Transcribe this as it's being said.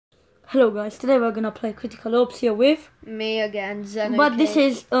Hello guys, today we're gonna play Critical Ops here with me again, Zeno. but this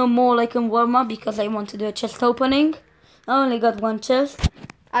is more like a warm-up because I want to do a chest opening. I only got one chest.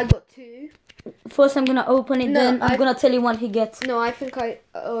 I got two. First I'm gonna open it, then I'm gonna tell you what he gets. No, I think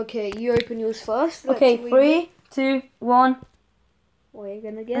okay, you open yours first. Okay, 3, 2, 1. What are you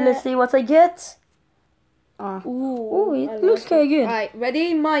gonna get? Let's see what I get. Ooh, it looks kind of good. Alright,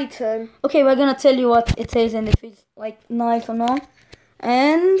 ready? My turn. Okay, we're gonna tell you what it is and if it's like nice or not.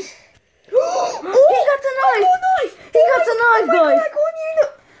 And he got a knife! He got a knife, guys!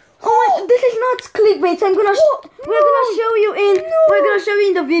 This is not clickbait. We're gonna show you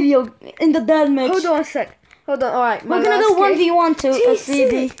in the video in the deathmatch. Hold on a sec. Hold on. All right, we're gonna go 1v1 to a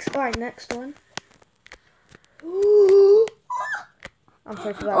CD. All right, next one. I'm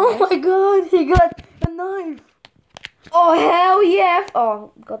sorry for that. Oh my god, he got a knife. Oh hell yeah!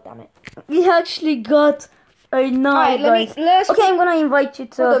 Oh god damn it! He actually got a knife. Alright, let's. Okay, I'm gonna invite you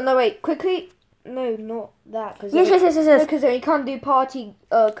to. Hold on, no wait, quickly. No, not that. Yes. Because he can't do party.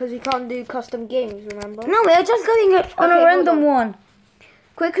 Because he can't do custom games. Remember? No, we're just going on a random one.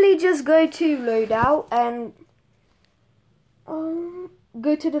 Quickly, just go to loadout and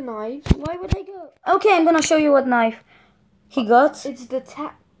go to the knives. Why would I go? Okay, I'm gonna show you what knife he got. It's the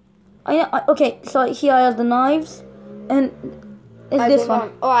tap. Okay, so here are the knives, and it's this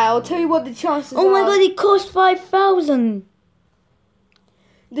one. Alright, I'll tell you what the chances are. Oh my god, it cost 5,000.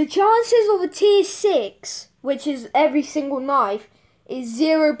 The chances of a tier 6, which is every single knife, is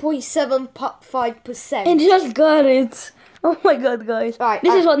 0.75%. And just got it. Oh my god, guys. Right,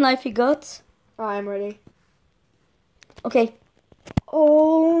 this is what knife he got. Alright, I'm ready. Okay.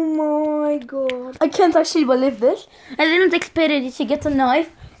 Oh my god. I can't actually believe this. I didn't expect it to get a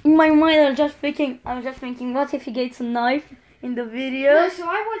knife. In my mind, I was just thinking, what if he gets a knife in the video? No, so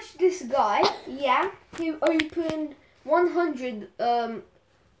I watched this guy, he opened 100,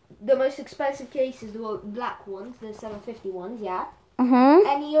 the most expensive cases, the black ones, the 750 ones,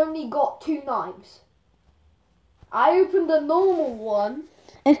 and he only got 2 knives. I opened the normal one,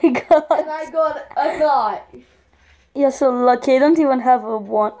 and I got a knife. You're so lucky. I don't even have a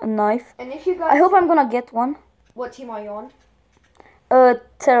knife. And if you guys, I hope I'm gonna get one. What team are you on?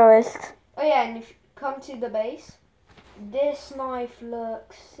 Terrorist. Oh yeah, and if you come to the base, this knife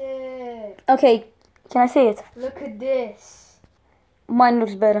looks sick. Okay, can I see it? Look at this. Mine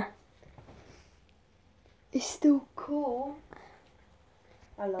looks better. It's still cool.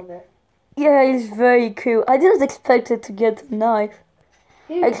 I love it. Yeah, it's very cool. I didn't expect it to get a knife.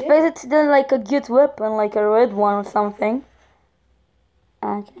 I expected to do like a good weapon, like a red one or something.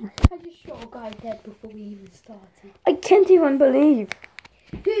 Okay. I just shot a guy dead before we even started. I can't even believe.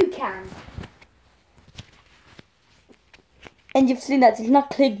 Who can? And you've seen that, it's not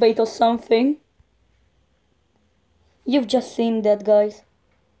clickbait or something. You've just seen that, guys.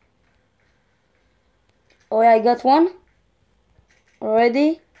 Oh yeah, I got one.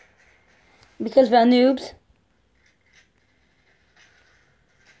 Already. Because we're noobs.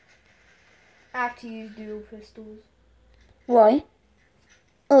 I have to use dual pistols. Why?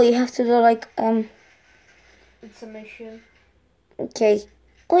 Oh, you have to do like, It's a mission. Okay.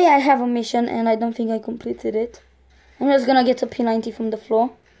 Oh yeah, I have a mission and I don't think I completed it. I'm just gonna get a P90 from the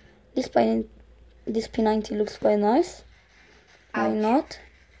floor. This P90 looks quite nice. Ouch. Why not?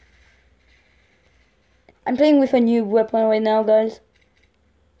 I'm playing with a new weapon right now, guys.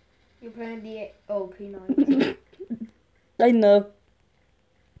 You're playing the P90. I know.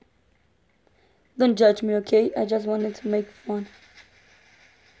 Don't judge me, okay? I just wanted to make fun.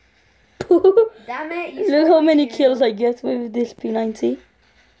 Damn it! Look how many kills I get with this P90.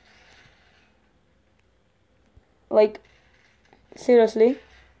 Like, seriously.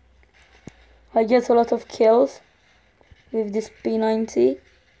 I get a lot of kills with this P90.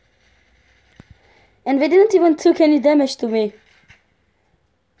 And they didn't even took any damage to me.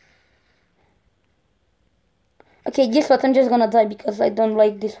 Okay, guess what? I'm just gonna die because I don't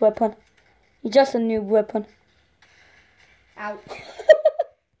like this weapon. It's just a new weapon. Ouch.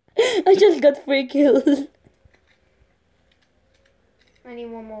 I just got 3 kills. I need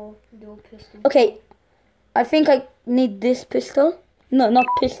one more dual pistol. Okay, I think I need this pistol. No, not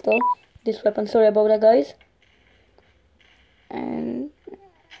pistol. This weapon. Sorry about that, guys. And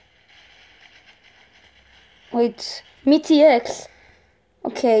wait, MTX.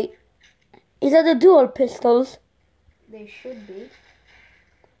 Okay, is that the dual pistols? They should be.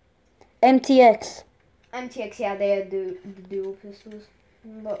 MTX. MTX, yeah, they are the dual pistols.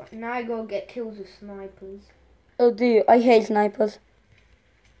 But now I go get kills with snipers. Oh, do you? I hate snipers.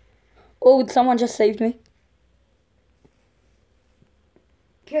 Oh, someone just saved me.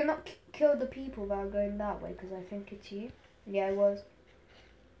 Not kill the people that are going that way, because I think it's you. Yeah, it was.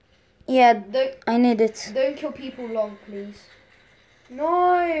 Yeah, I need it. Don't kill people long, please. No.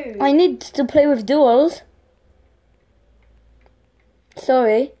 I need to play with duels.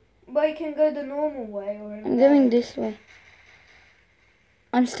 Sorry. But you can go the normal way or I'm going this way.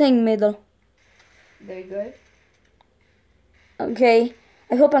 I'm staying middle. There you go. Okay.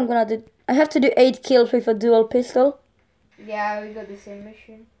 I hope I'm gonna do... I have to do 8 kills with a dual pistol. Yeah, we got the same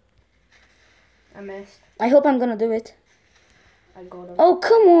mission. I missed. I hope I'm gonna do it. I got him. Oh,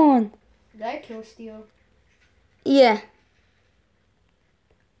 come on. Did I kill Steel? Yeah.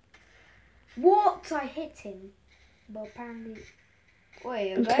 What? I hit him. But apparently...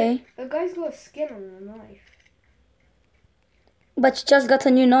 Wait, a guy's got a skin on the knife. But you just got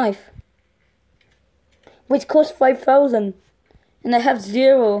a new knife. Which costs 5,000. And I have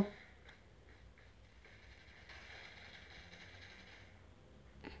 0.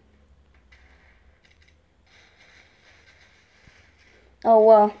 Oh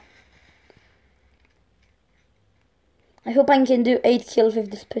wow. I hope I can do 8 kills with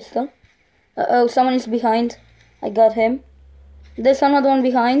this pistol. Uh-oh, someone is behind. I got him. There's another one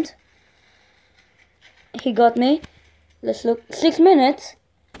behind. He got me. Let's look. 6 minutes?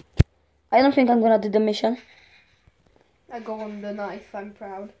 I don't think I'm gonna do the mission. I got on the knife, I'm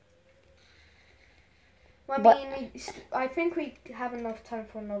proud. I think we have enough time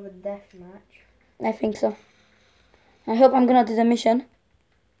for another death match. I think so. I hope I'm gonna do the mission.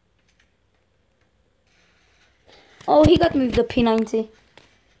 Oh, he got me with the P90.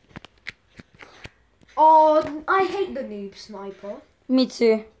 Oh, I hate the noob sniper. Me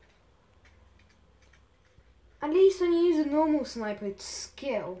too. At least when you use a normal sniper, it's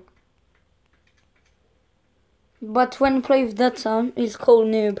skill. But when you play with that sound, it's called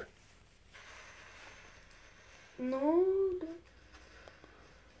noob. No.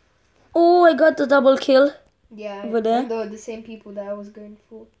 Oh, I got the double kill. Yeah, over there. and they're the same people that I was going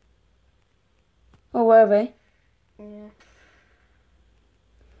for. Oh, where are they? Yeah.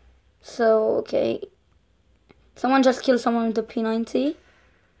 So, okay. Someone just killed someone with the P90.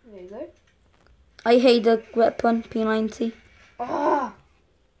 There you go. I hate the weapon, P90. Ah!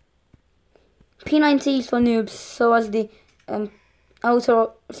 P90 is for noobs, so as the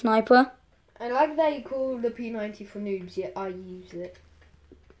auto sniper. I like that you call the P90 for noobs, yet I use it.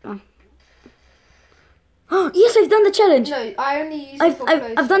 Oh, yes, I've done the challenge. No, I only use it for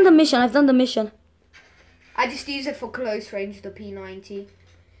close I've done the mission. I've done the mission. I just use it for close range, the P90.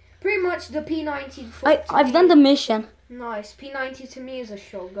 Pretty much the P90 I've done the mission. Nice. P90 to me is a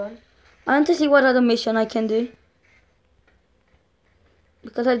shotgun. I want to see what other mission I can do.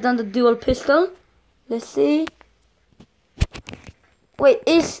 Because I've done the dual pistol. Let's see.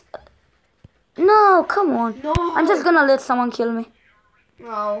 Wait, no, come on. No. I'm just gonna let someone kill me.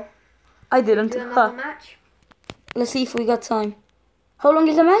 Oh. I didn't. Do another match? Let's see if we got time. How long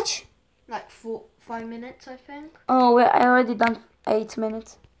is the match? Like 5 minutes, I think. Oh, I already done 8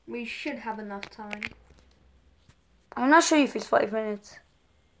 minutes. We should have enough time. I'm not sure if it's 5 minutes.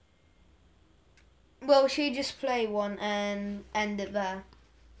 Well, should we just play one and end it there?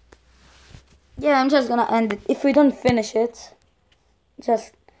 Yeah, I'm just gonna end it. If we don't finish it,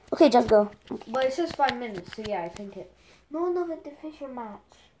 just go. But it says 5 minutes, so yeah, I think it. No, another division match.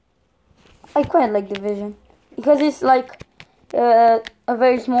 I quite like Division because it's like a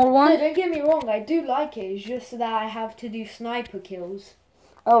very small one. No, don't get me wrong, I do like it. It's just that I have to do sniper kills.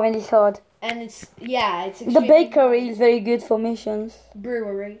 Oh, and it's hard. And it's the bakery is very good for missions.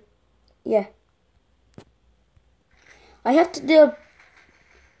 Brewery. Yeah. I have to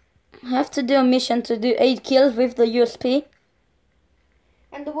do a mission to do 8 kills with the USP.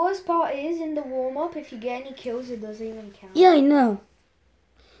 And the worst part is in the warm up, if you get any kills, it doesn't even count. Yeah, I know.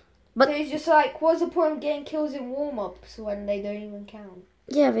 But so it's just like, what's the point of getting kills in warm ups when they don't even count?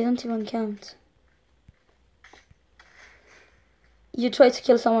 Yeah, they don't even count. You try to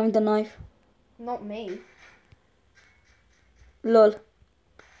kill someone with a knife. Not me. Lol.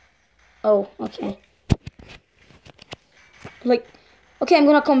 Oh, okay. Okay, I'm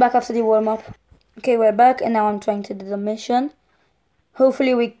gonna come back after the warm up. Okay, we're back, and now I'm trying to do the mission.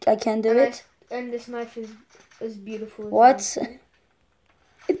 Hopefully I can do it. And this knife is as beautiful as what?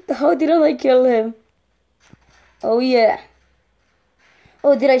 How didn't I kill him? Oh yeah.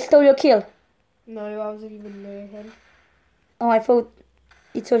 Oh, did I steal your kill? No, I wasn't even near him. Oh, I thought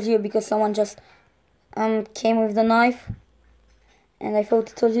it was you because someone just came with the knife, and I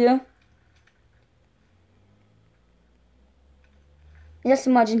thought it was you. Just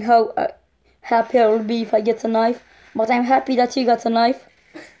imagine how happy I will be if I get a knife. But I'm happy that you got a knife.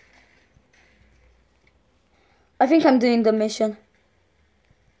 I think I'm doing the mission.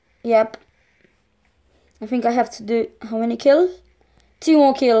 Yep. I think I have to do how many kills? 2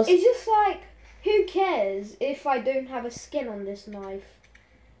 more kills. It's just like, who cares if I don't have a skin on this knife?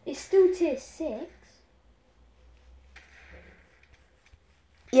 It's still tier 6.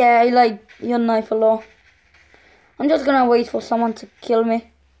 Yeah, I like your knife a lot. I'm just gonna wait for someone to kill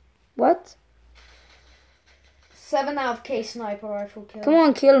me. What? 7 out of K sniper rifle kill. Come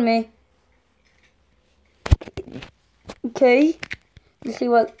on, kill me. Okay. Let's see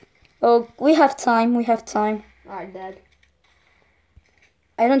what... Oh, we have time. We have time. Alright, dead.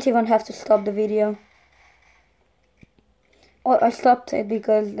 I don't even have to stop the video. Oh, I stopped it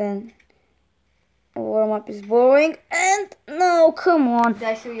because then warm-up is boring. And no, come on. Did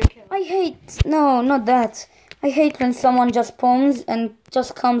I see your kill? I hate... No, not that. I hate when someone just spawns and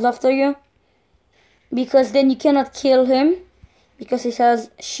just comes after you. Because then you cannot kill him. Because he has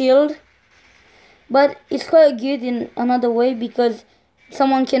shield. But it's quite good in another way because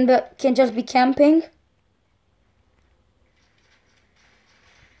someone can just be camping.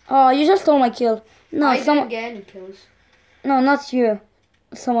 Oh, you just stole my kill. No, I didn't get any kills. No, not you.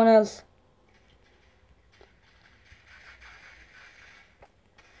 Someone else.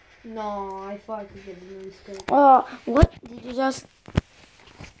 No, I thought I could get the most kill. Oh, what? Did you just...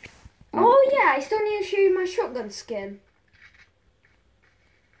 Oh yeah, I still need to show you my shotgun skin.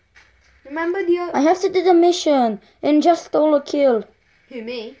 Remember the other... I have to do the mission and just stole a kill. Who,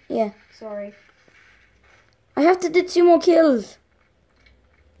 me? Yeah. Sorry. I have to do 2 more kills.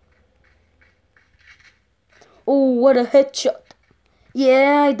 Oh, what a headshot.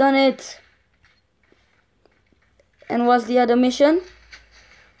 Yeah, I done it. And what's the other mission?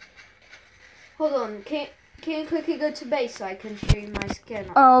 Hold on, can you quickly go to base so I can show you my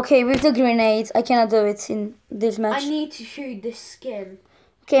skin? Oh, okay, with the grenades. I cannot do it in this match. I need to show you this skin.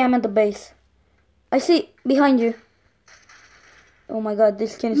 Okay, I'm at the base. I see behind you. Oh my god,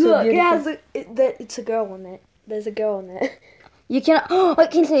 this skin is so beautiful. It's a girl on it. There's a girl on it. You cannot... Oh, I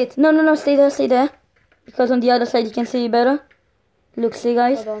can see it. No, no, no, stay there, stay there. Because on the other side you can see it better. Look, see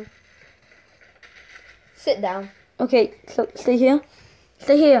guys. Hold on. Sit down. Okay, so stay here.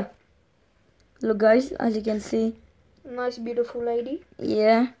 Stay here. Look guys, as you can see. Nice, beautiful lady.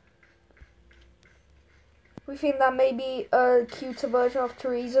 Yeah. We think that may be a cuter version of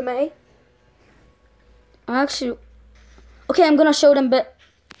Theresa May. Actually... Okay, I'm gonna show them, but...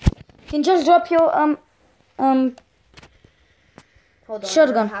 You can just drop your, Hold on,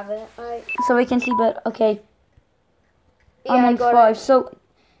 shotgun. I don't have it. So we can see better. Okay. Yeah, I'm I on got 5, it. so...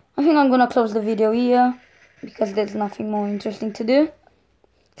 I think I'm gonna close the video here. Because there's nothing more interesting to do.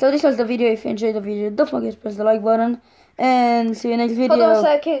 So this was the video. If you enjoyed the video, don't forget to press the like button. And see you next video. Hold on a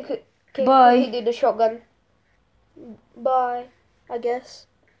second. Can Bye. you do the shotgun? Bye, I guess.